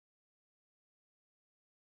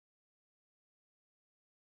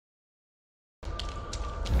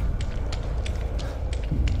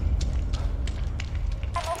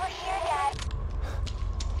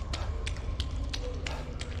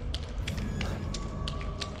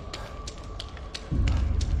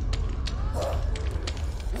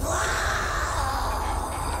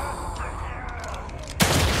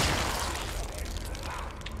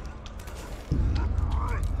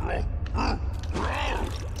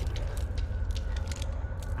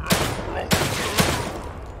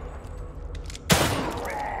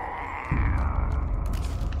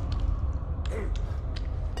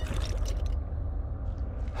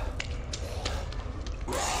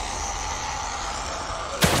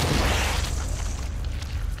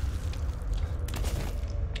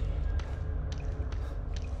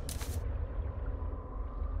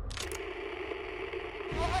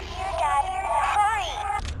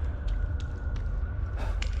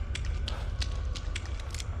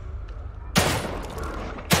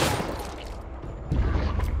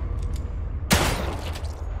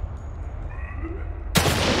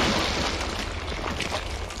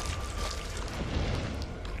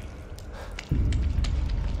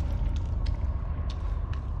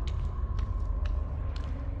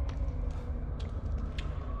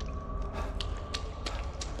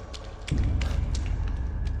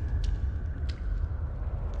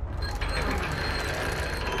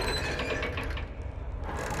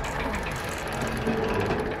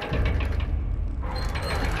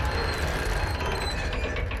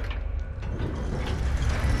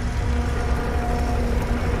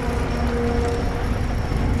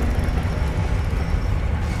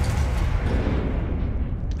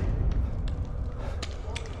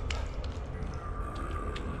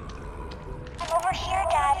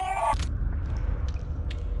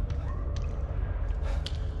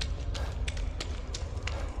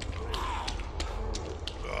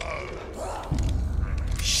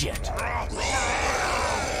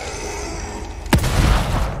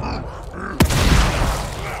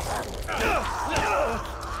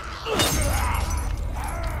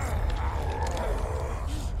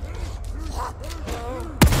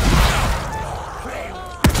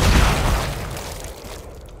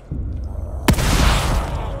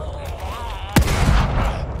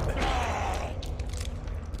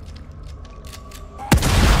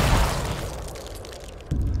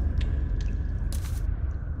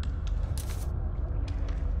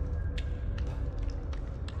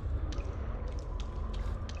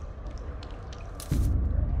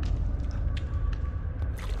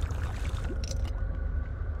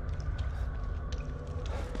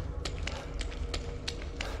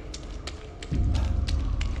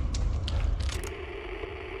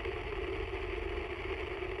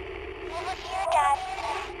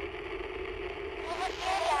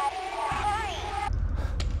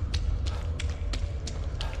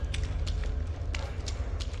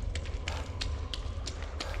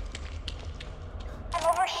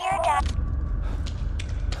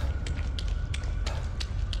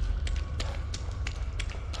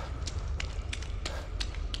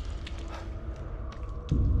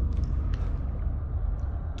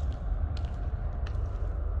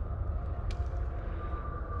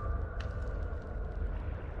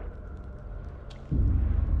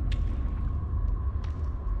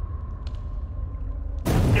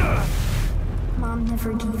Mom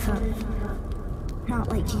never gave up. Not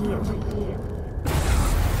like you.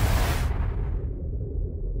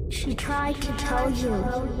 She tried to tell you,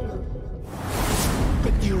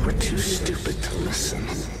 but you were too stupid to listen.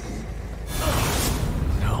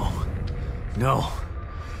 No,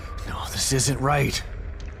 this isn't right.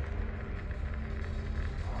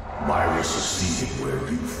 Myra succeeded where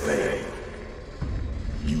you failed.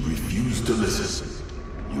 You refused to listen.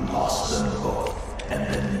 You lost them both,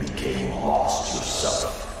 and then became lost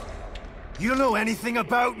yourself. You don't know anything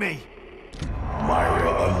about me!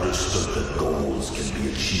 Myra understood that goals can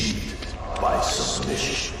be achieved by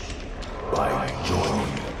submission, by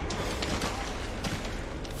joining.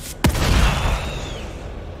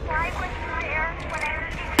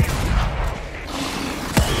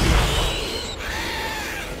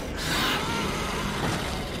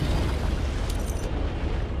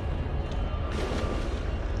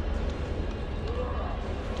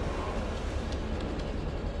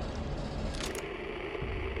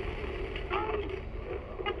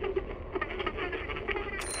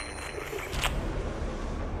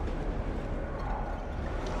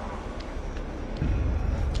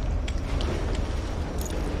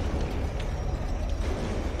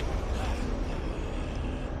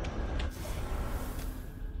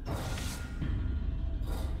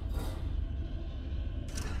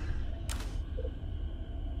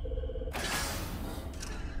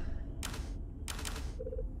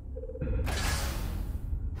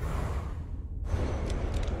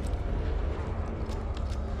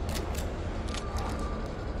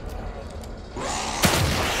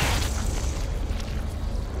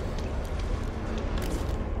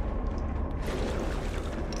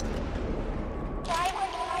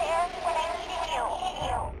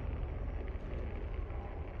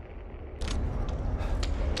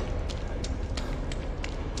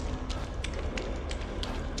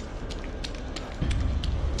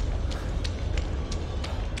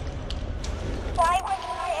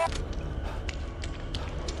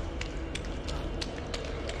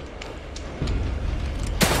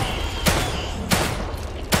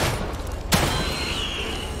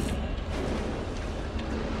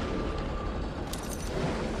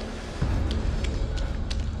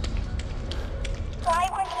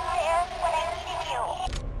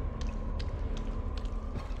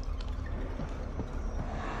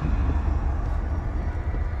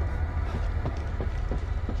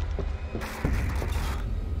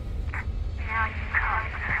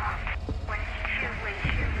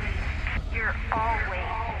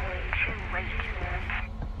 always too late.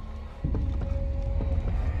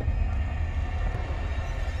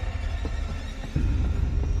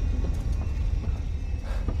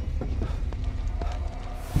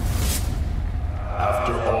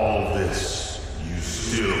 After all this, you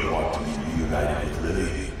still want to be reunited with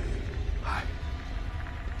Lily?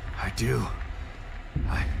 I do.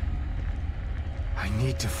 I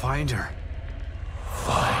need to find her.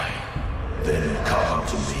 Fine. Then come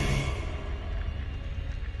to me.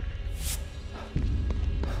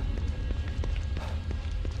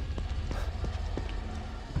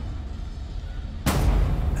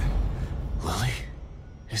 Lily?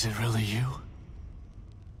 Is it really you?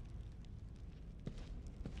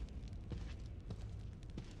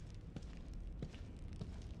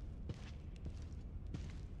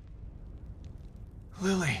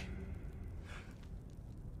 Lily.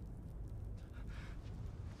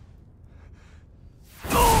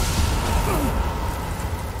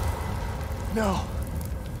 No.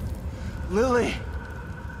 Lily.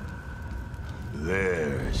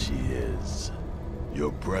 There she is.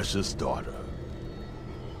 Your precious daughter.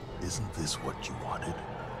 Isn't this what you wanted?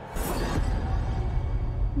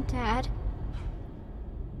 Dad?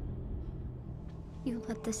 You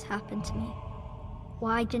let this happen to me.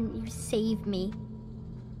 Why didn't you save me?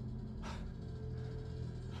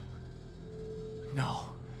 No.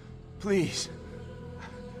 Please.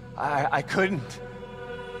 I couldn't.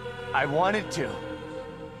 I wanted to.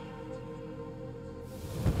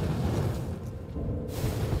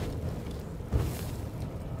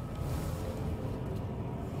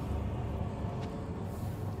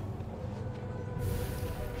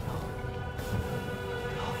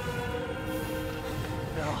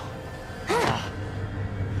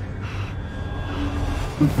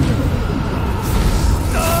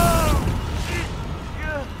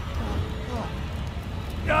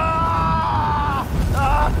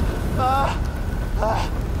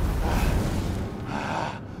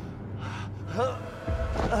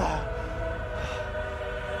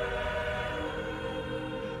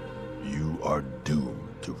 You are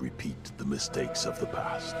doomed to repeat the mistakes of the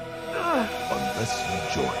past. Unless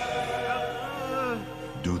you join me.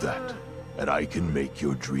 Do that, and I can make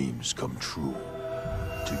your dreams come true.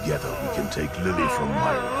 Together we can take Lily from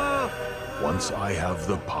Myra. Once I have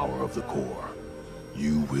the power of the core,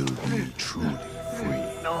 you will be truly free.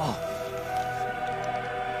 No.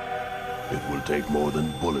 It will take more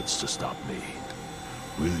than bullets to stop me.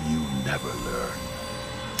 Will you never learn?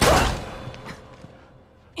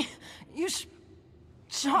 You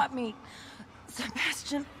shot me.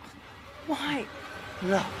 Sebastian, why?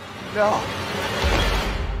 No. No.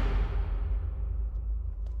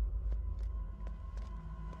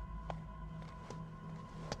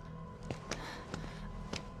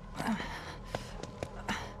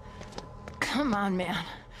 Come on, man.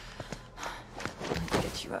 Let's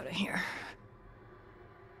get you out of here.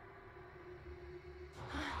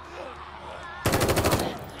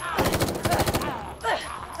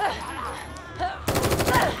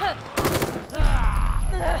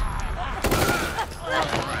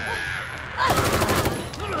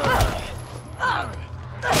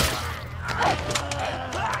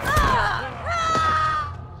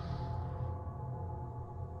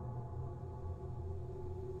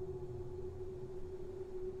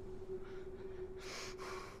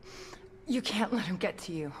 You can't let him get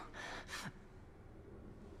to you.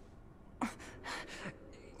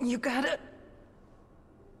 You gotta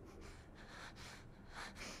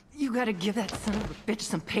give that son of a bitch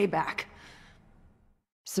some payback.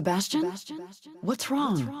 Sebastian? What's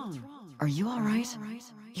wrong? Are you all right?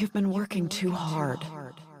 You've been working too hard.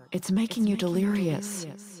 It's making you delirious.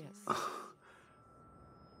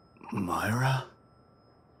 Myra?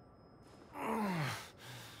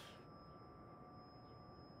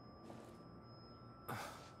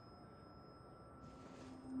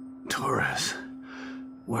 Torres,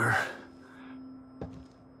 where?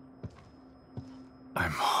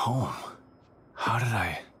 I'm home. How did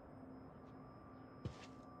I?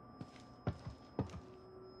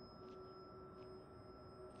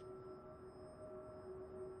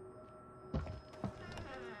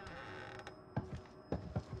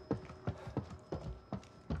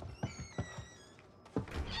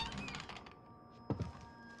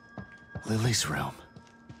 Lily's room.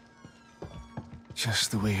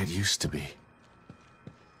 Just the way it used to be.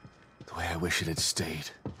 The way I wish it had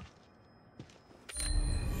stayed.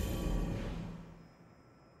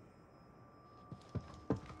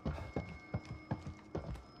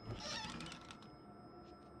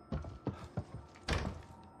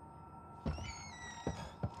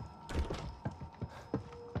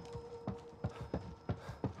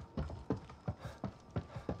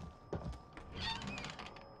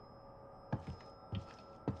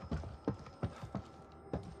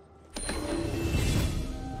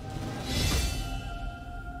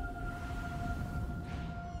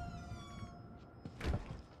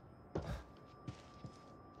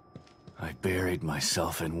 buried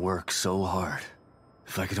myself in work so hard.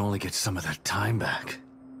 If I could only get some of that time back,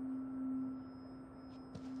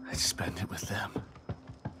 I'd spend it with them.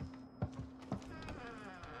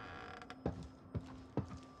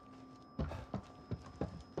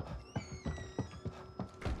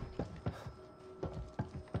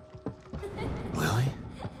 Lily?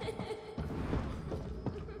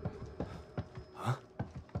 Huh?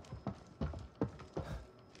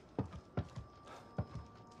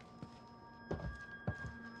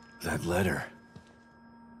 That letter.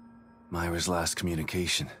 Myra's last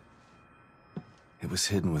communication. It was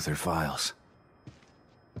hidden with her files.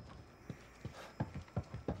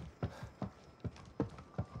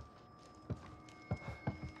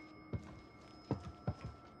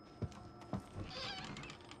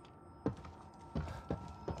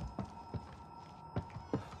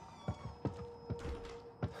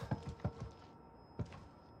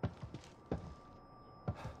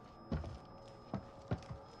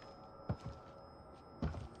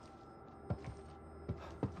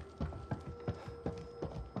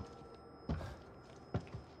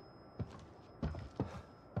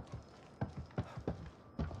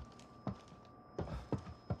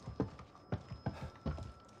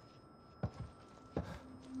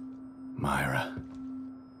 Myra.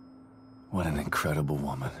 What an incredible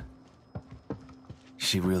woman.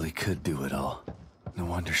 She really could do it all. No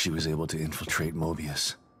wonder she was able to infiltrate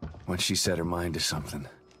Mobius. Once she set her mind to something,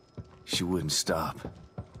 she wouldn't stop.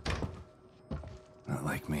 Not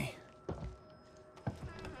like me.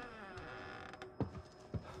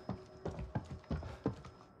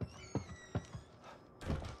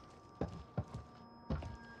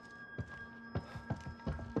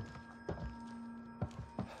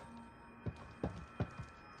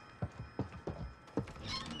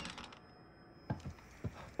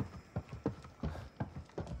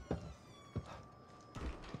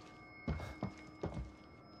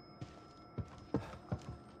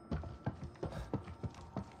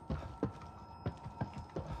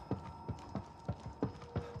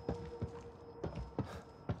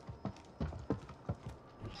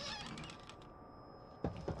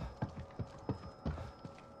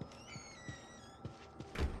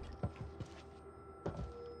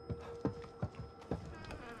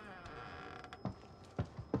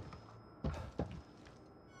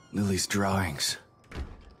 Lily's drawings.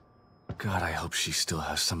 God, I hope she still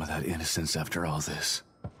has some of that innocence after all this.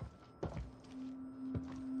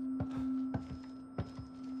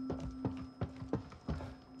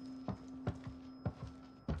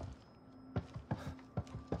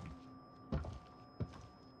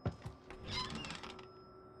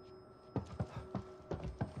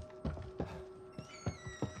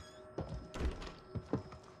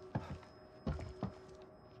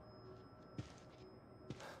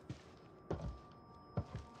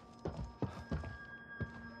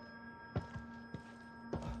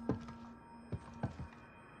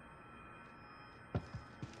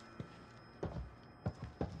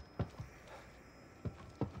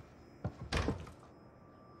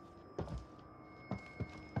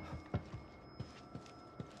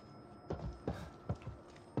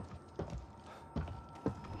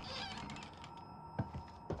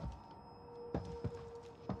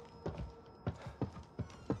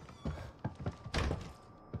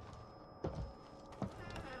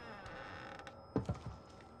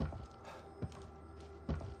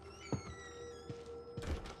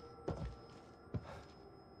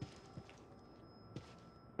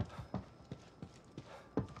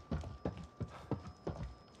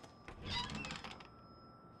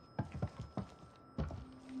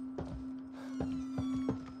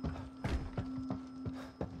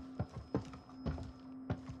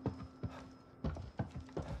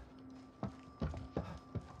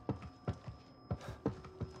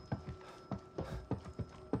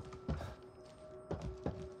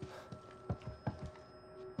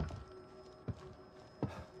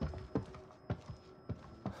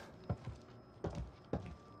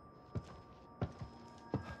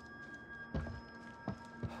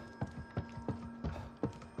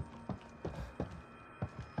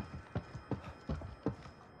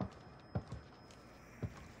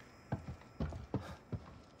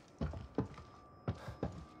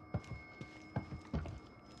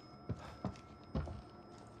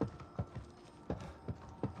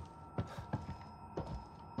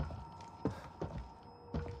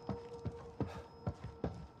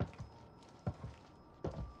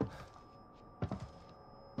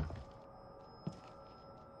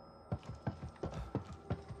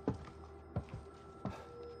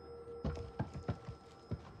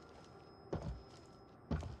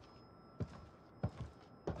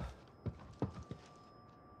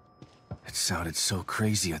 It sounded so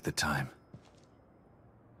crazy at the time.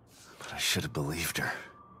 But I should have believed her.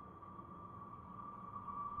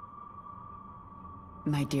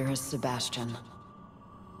 My dearest Sebastian,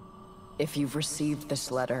 if you've received this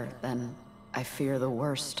letter, then I fear the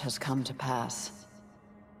worst has come to pass.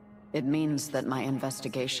 It means that my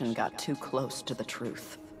investigation got too close to the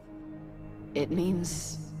truth. It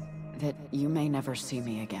means that you may never see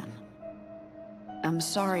me again. I'm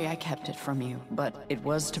sorry I kept it from you, but it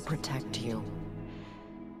was to protect you.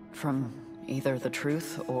 From either the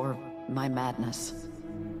truth or my madness.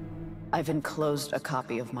 I've enclosed a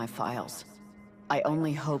copy of my files. I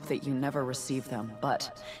only hope that you never receive them,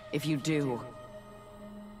 but if you do,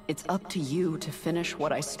 it's up to you to finish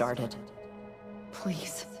what I started.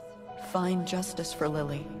 Please, find justice for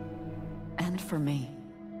Lily, and for me.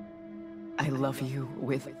 I love you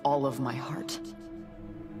with all of my heart,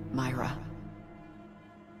 Myra.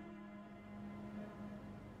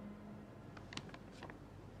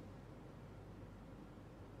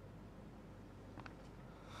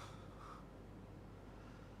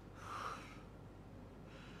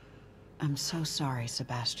 I'm so sorry,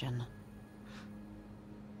 Sebastian.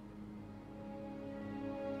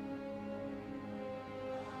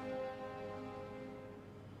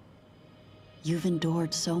 You've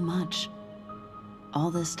endured so much.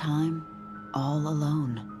 All this time, all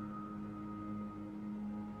alone.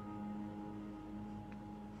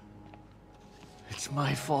 It's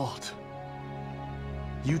my fault.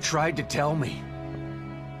 You tried to tell me.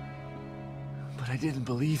 But I didn't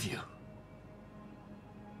believe you.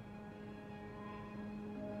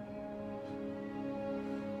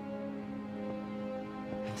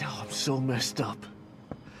 And now I'm so messed up.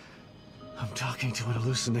 I'm talking to an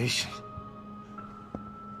hallucination.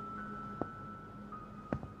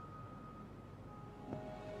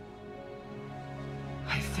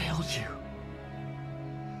 I failed you.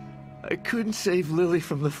 I couldn't save Lily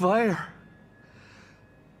from the fire.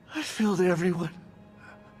 I failed everyone.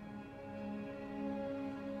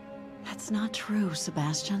 That's not true,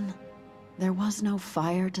 Sebastian. There was no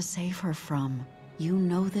fire to save her from. You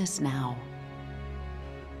know this now.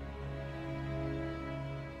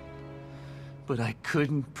 But I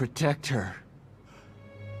couldn't protect her.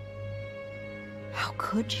 How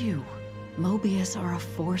could you? Mobius are a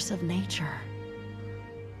force of nature.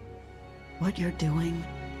 What you're doing,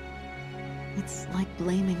 it's like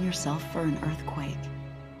blaming yourself for an earthquake.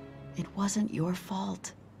 It wasn't your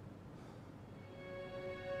fault.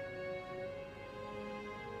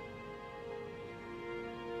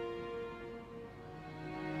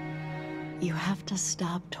 You have to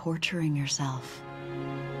stop torturing yourself.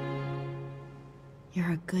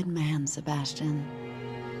 You're a good man, Sebastian.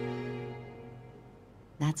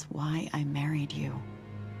 That's why I married you.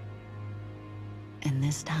 And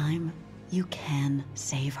this time, you can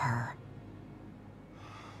save her.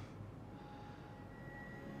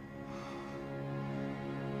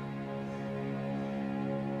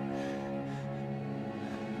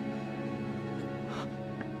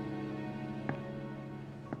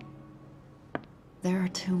 There are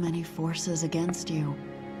too many forces against you.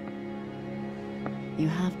 You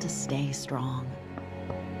have to stay strong.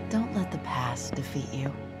 Don't let the past defeat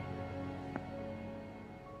you.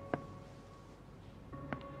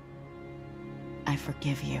 I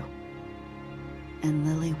forgive you. And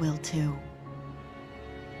Lily will too.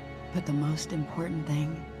 But the most important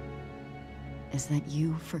thing is that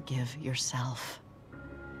you forgive yourself.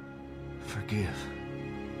 Forgive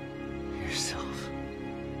yourself.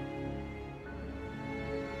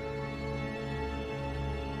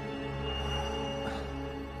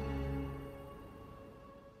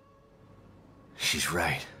 She's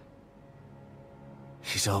right.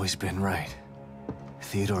 She's always been right.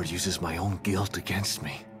 Theodore uses my own guilt against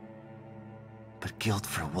me. But guilt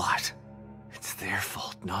for what? It's their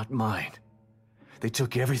fault, not mine. They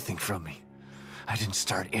took everything from me. I didn't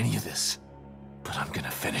start any of this. But I'm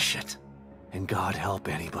gonna finish it. And God help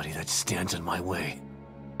anybody that stands in my way.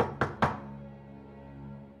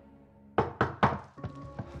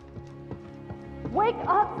 Wake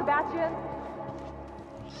up, Sebastian!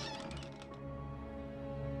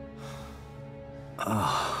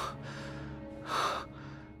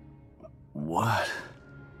 What?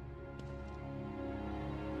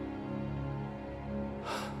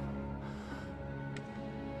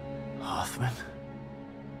 Hoffman?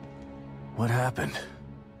 What happened?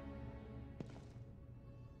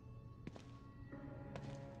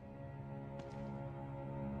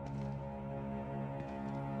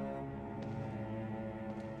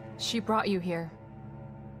 She brought you here.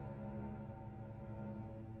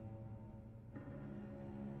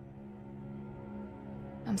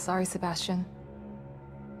 I'm sorry, Sebastian.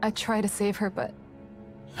 I tried to save her, but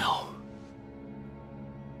No.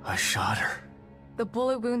 I shot her. the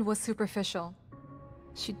bullet wound was superficial.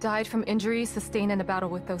 She died from injuries sustained in a battle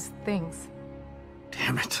with those things.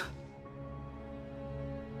 Damn it.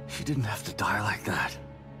 She didn't have to die like that.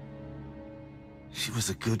 She was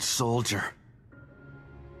a good soldier.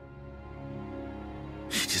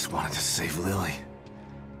 She just wanted to save Lily.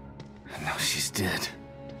 And now she's dead.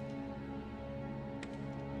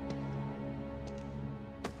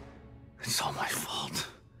 It's all my fault.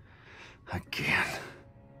 Again.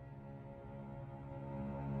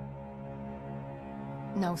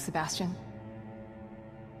 No, Sebastian.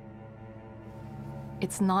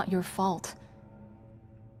 It's not your fault.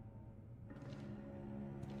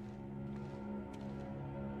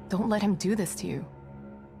 Don't let him do this to you.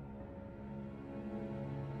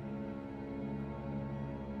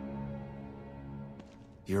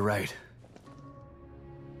 You're right.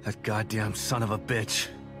 That goddamn son of a bitch.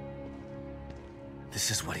 This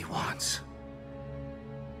is what he wants.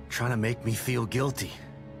 Trying to make me feel guilty.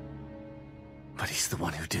 But he's the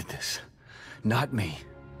one who did this. Not me.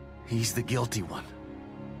 He's the guilty one.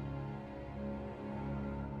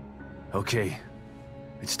 Okay.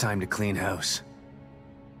 It's time to clean house.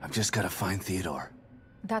 I've just gotta find Theodore.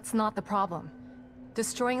 That's not the problem.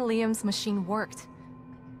 Destroying Liam's machine worked.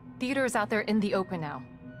 Theodore's out there in the open now.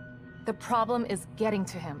 The problem is getting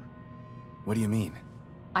to him. What do you mean?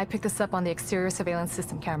 I picked this up on the exterior surveillance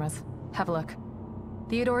system cameras. Have a look.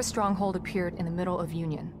 Theodore's stronghold appeared in the middle of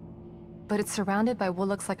Union. But it's surrounded by what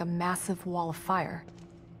looks like a massive wall of fire.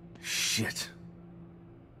 Shit.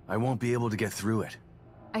 I won't be able to get through it.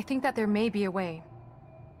 I think that there may be a way.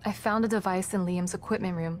 I found a device in Liam's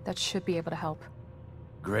equipment room that should be able to help.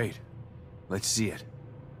 Great. Let's see it.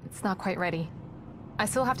 It's not quite ready. I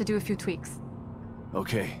still have to do a few tweaks.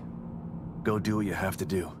 Okay. Go do what you have to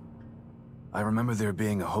do. I remember there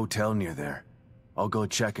being a hotel near there. I'll go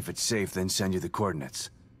check if it's safe, then send you the coordinates.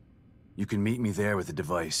 You can meet me there with the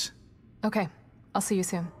device. Okay, I'll see you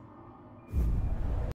soon.